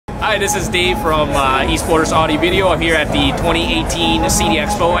Hi, this is Dave from Eastporters Audio Video. I'm here at the 2018 CEDIA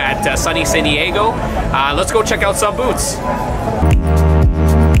Expo at sunny San Diego. Let's go check out some booths.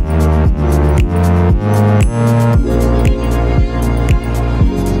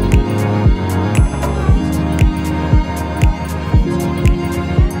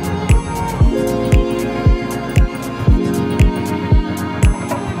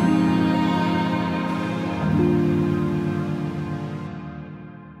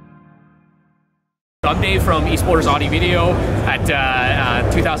 I'm Dave from Eastporters Audio Video at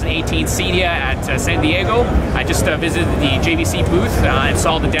 2018 CEDIA at San Diego. I just visited the JVC booth and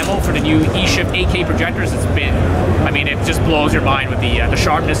saw the demo for the new eShift 8K projectors. It's been, I mean, it just blows your mind with the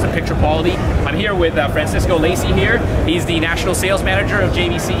sharpness, the picture quality. I'm here with Francisco Lacey here. He's the National Sales Manager of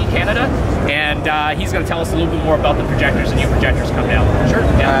JVC Canada, and he's going to tell us a little bit more about the projectors, the new projectors coming out. Sure.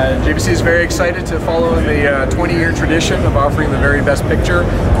 Yeah. JVC is very excited to follow in the 20-year tradition of offering the very best picture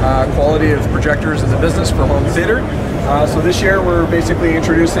quality of projectors in the business for home theater. So this year we're basically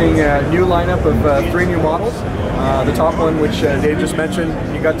introducing a new lineup of 3 new models. The top one, which Dave just mentioned,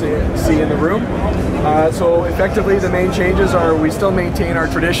 you got to see in the room. So effectively the main changes are we still maintain our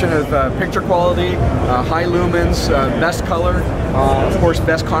tradition of picture quality, high lumens, best color, of course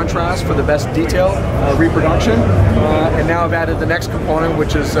best contrast for the best detail reproduction, and now I've added the next component,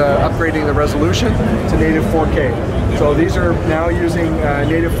 which is upgrading the resolution to native 4K. So these are now using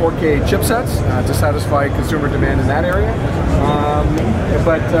native 4K chipsets to satisfy consumer demand in that area,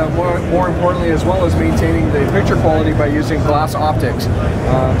 but more importantly, as well as maintaining the picture quality by using glass optics.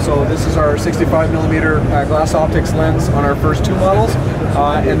 So this is our 65mm glass optics lens on our first 2 models,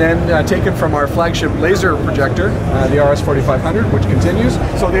 and then taken from our flagship laser projector, the RS3000, which continues.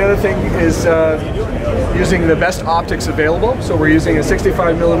 So the other thing is using the best optics available. So we're using a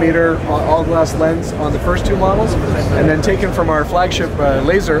 65mm all glass lens on the first 2 models, and then taken from our flagship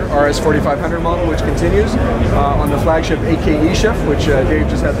laser RS4000 model, which continues on the flagship 8K eShift, which Dave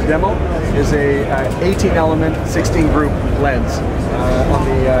just had the demo, is a 18-element 16-group lens on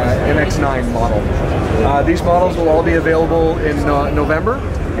the NX9 model. These models will all be available in November,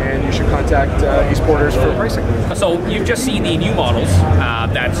 and you should contact Eastporters for pricing. So you've just seen the new models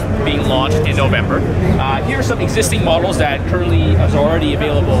that's being launched in November. Here are some existing models that currently is already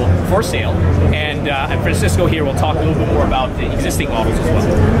available for sale, and Francisco here will talk a little bit more about the existing models as well.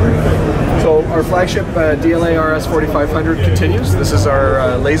 So our flagship DLA RS4000 continues. This is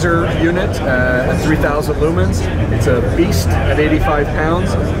our laser unit at 3000 lumens. It's a beast at 85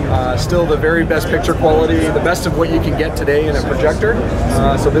 pounds. Still the very best picture quality, the best of what you can get today in a projector.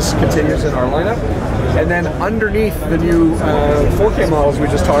 So this continues in our lineup. And then underneath the new 4K models we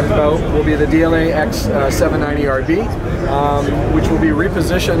just talked about will be the DLA-NX9, which will be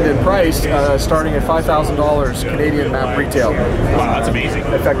repositioned and priced starting at $5,000 Canadian map retail. Wow, that's amazing.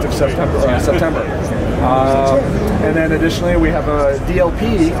 Effective September. And then additionally we have a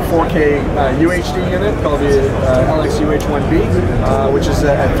DLP 4K UHD unit called the LX-UH1B, which is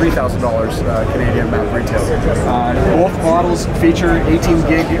at $3,000 Canadian map retail. Both models feature 18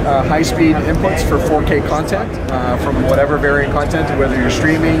 gig high-speed inputs for 4K content, from whatever varying content, whether you're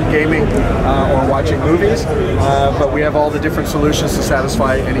streaming, gaming, or watching movies. But we have all the different solutions to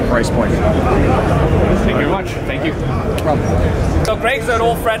satisfy any price point. Thank you very much. Thank you. No problem. So Greg's an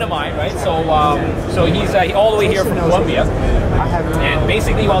old friend of mine, right? So he's all the way here from Colombia, and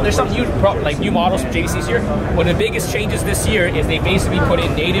basically, while there's some new models from JVC's here, one of the biggest changes this year is they basically put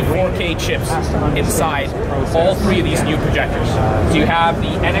in native 4K chips inside all 3 of these new projectors. So you have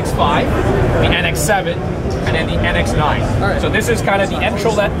the NX5, the NX7, and then the NX9. So this is kind of the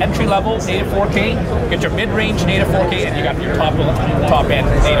entry level native 4K. Get your mid-range native 4K, and you got your top end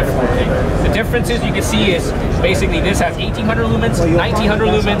native 4K. The difference is you can see is basically this has 1800 lumens, 1900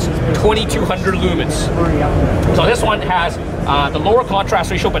 lumens, 2200 lumens. So this one has the lower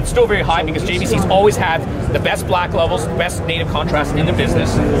contrast ratio, but still very high because JVC's always had the best black levels, the best native contrast in the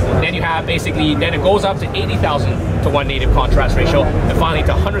business. And then you have basically, then it goes up to 80,000 to 1 native contrast ratio, and finally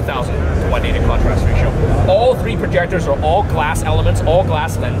to 100,000 to 1 native contrast ratio. All 3 projectors are all glass elements, all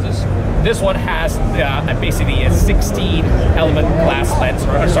glass lenses. This one has basically a 16-element glass lens,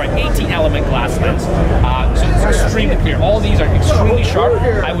 or sorry, 18-element glass lens. So it's extremely clear. All these are extremely sharp.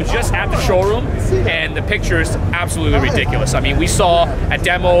 I was just at the showroom, and the picture is absolutely ridiculous. I mean, we saw a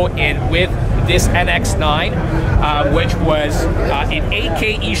demo with this NX9, which was in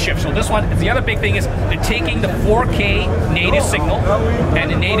 8K eShift. So this one, the other big thing is they're taking the 4K native signal and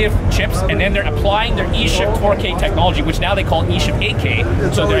the native chips, and then they're applying their eShift 4K technology, which now they call eShift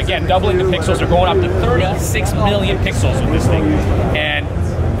 8K. So they're again doubling the pixels. They're going up to 36 million pixels with this thing. And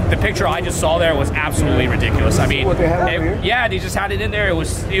the picture I just saw there was absolutely ridiculous. I mean, what they had over here? yeah, they just had it in there. It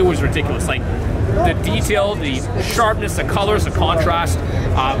was ridiculous. Like the detail, the sharpness, the colors, the contrast.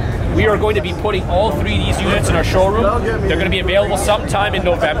 We are going to be putting all 3 of these units in our showroom. They're going to be available sometime in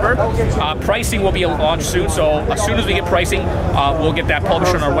November. Pricing will be launched soon, so as soon as we get pricing, we'll get that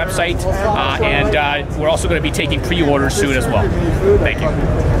published on our website. And we're also going to be taking pre-orders soon as well. Thank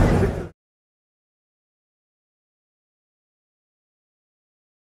you.